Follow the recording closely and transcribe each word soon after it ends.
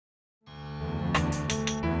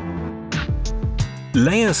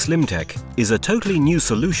Lea Slimtech is a totally new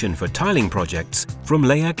solution for tiling projects from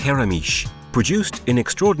Lea Ceramics, produced in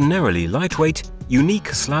extraordinarily lightweight, unique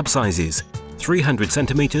slab sizes, 300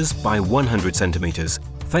 cm by 100 cm,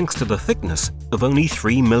 thanks to the thickness of only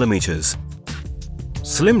 3 mm.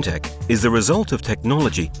 Slimtech is the result of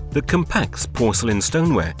technology that compacts porcelain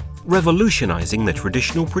stoneware, revolutionizing the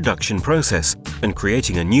traditional production process and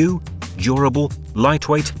creating a new, durable,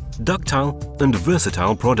 lightweight, ductile and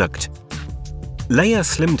versatile product. Lea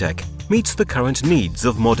Slimtech meets the current needs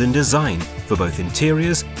of modern design for both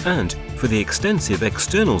interiors and for the extensive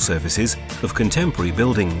external surfaces of contemporary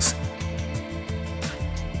buildings.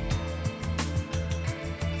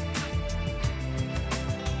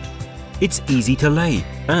 It's easy to lay,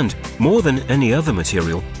 and more than any other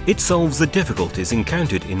material, it solves the difficulties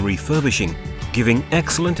encountered in refurbishing, giving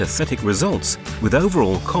excellent aesthetic results with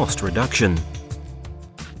overall cost reduction.